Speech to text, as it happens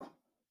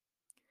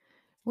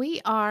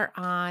We are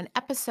on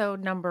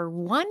episode number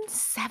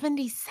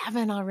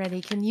 177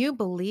 already. Can you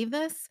believe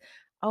this?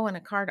 Oh, and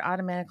a card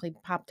automatically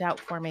popped out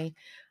for me.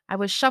 I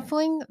was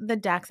shuffling the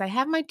decks. I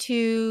have my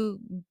two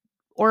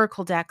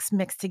oracle decks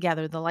mixed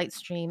together, the Light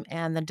Stream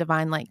and the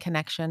Divine Light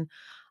Connection.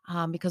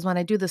 Because when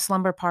I do the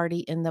slumber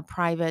party in the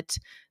private,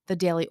 the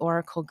Daily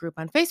Oracle group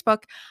on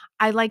Facebook,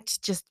 I like to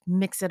just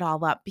mix it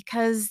all up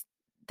because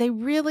they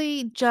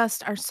really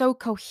just are so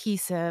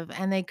cohesive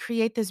and they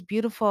create this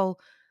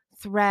beautiful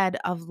thread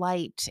of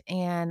light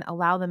and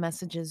allow the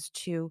messages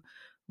to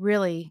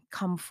really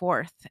come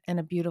forth in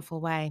a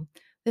beautiful way.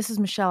 This is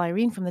Michelle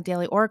Irene from the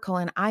Daily Oracle,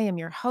 and I am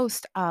your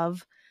host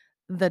of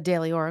the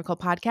Daily Oracle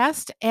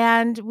podcast.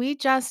 And we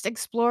just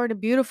explored a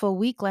beautiful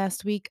week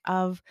last week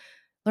of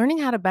learning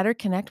how to better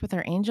connect with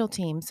our angel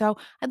team. So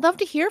I'd love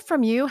to hear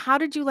from you. How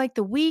did you like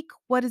the week?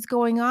 What is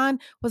going on?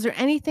 Was there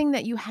anything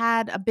that you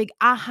had a big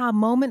aha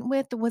moment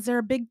with? Was there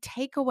a big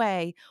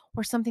takeaway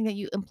or something that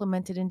you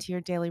implemented into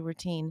your daily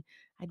routine?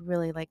 I'd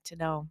really like to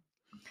know.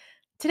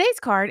 Today's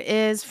card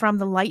is from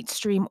the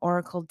Lightstream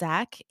Oracle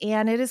deck,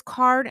 and it is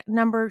card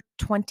number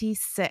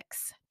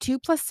 26. 2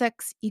 plus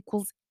 6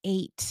 equals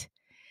 8.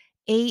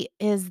 8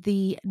 is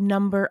the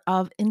number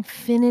of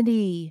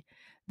infinity.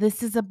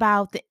 This is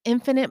about the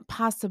infinite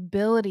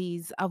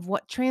possibilities of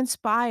what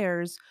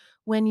transpires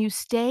when you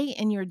stay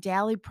in your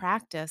daily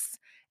practice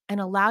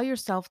and allow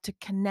yourself to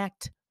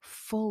connect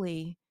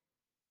fully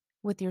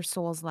with your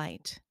soul's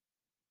light.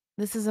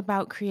 This is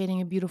about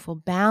creating a beautiful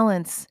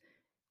balance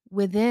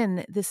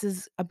within. This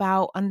is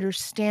about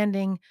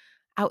understanding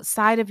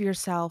outside of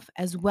yourself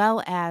as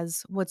well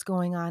as what's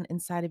going on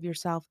inside of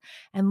yourself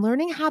and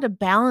learning how to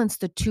balance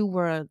the two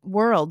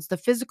worlds, the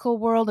physical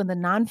world and the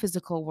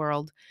non-physical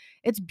world.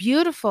 It's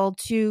beautiful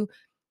to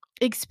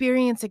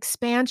experience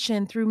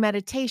expansion through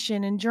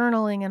meditation and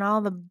journaling and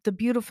all the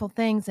beautiful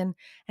things and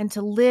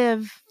to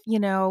live,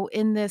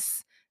 in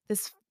this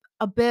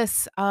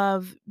abyss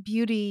of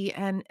beauty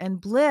and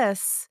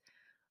bliss,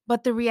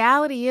 but the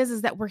reality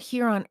is that we're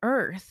here on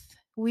earth.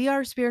 We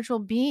are spiritual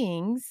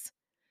beings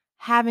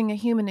having a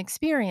human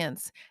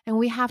experience, and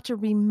we have to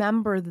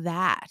remember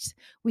that.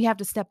 We have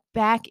to step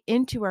back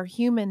into our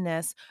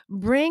humanness,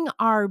 bring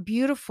our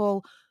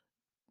beautiful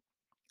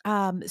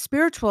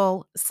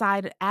spiritual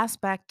side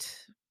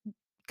aspect,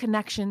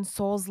 connection,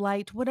 soul's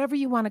light, whatever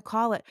you want to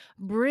call it,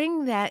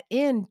 bring that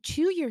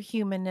into your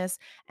humanness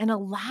and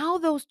allow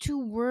those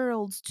two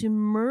worlds to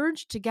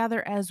merge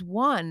together as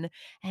one.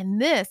 And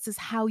this is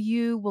how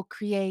you will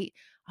create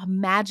a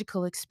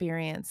magical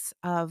experience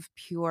of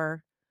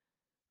pure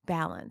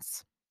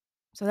balance.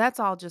 So that's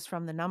all just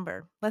from the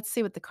number. Let's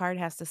see what the card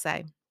has to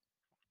say.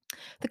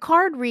 The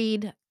card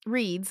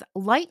reads,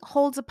 light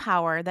holds a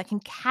power that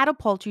can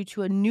catapult you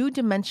to a new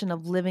dimension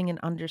of living and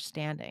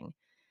understanding.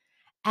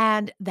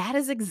 And that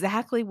is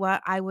exactly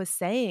what I was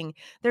saying.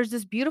 There's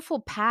this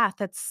beautiful path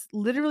that's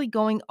literally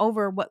going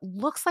over what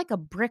looks like a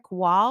brick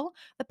wall.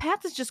 The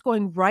path is just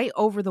going right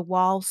over the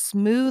wall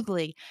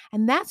smoothly.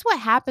 And that's what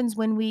happens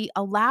when we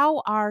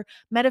allow our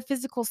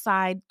metaphysical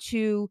side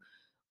to,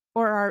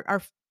 or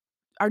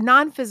our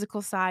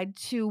non-physical side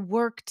to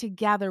work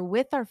together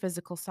with our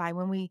physical side,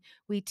 when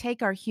we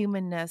take our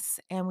humanness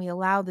and we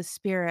allow the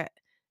spirit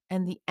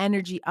and the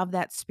energy of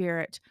that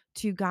spirit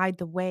to guide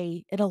the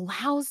way. It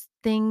allows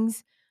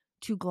things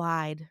to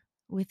glide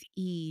with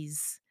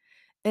ease.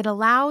 It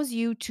allows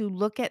you to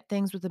look at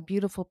things with a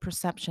beautiful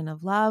perception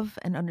of love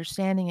and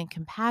understanding and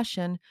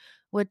compassion,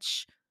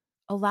 which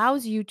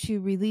allows you to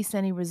release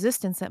any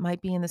resistance that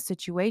might be in the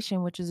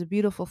situation, which is a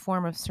beautiful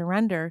form of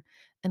surrender,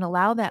 and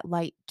allow that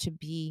light to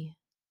be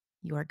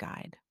your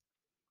guide.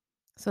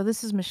 So,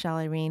 this is Michelle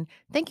Irene.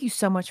 Thank you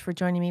so much for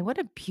joining me. What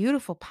a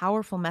beautiful,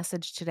 powerful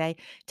message today.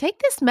 Take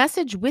this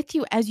message with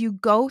you as you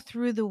go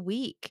through the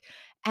week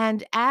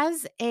and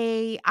as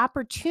a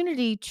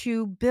opportunity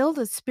to build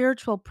a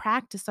spiritual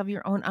practice of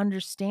your own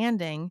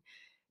understanding.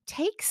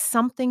 Take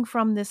something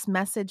from this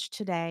message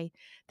today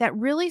that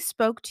really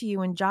spoke to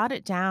you and jot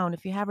it down.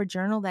 If you have a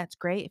journal, that's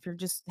great. If you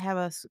just have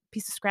a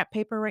piece of scrap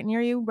paper right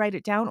near you, write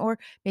it down, or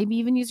maybe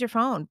even use your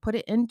phone. Put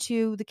it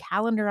into the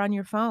calendar on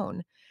your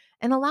phone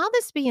and allow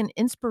this to be an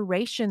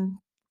inspiration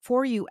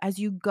for you as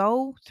you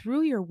go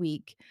through your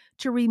week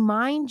to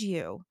remind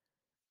you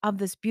of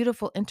this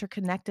beautiful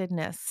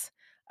interconnectedness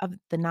of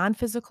the non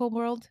physical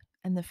world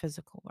and the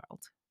physical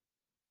world.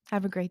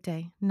 Have a great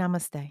day.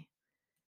 Namaste.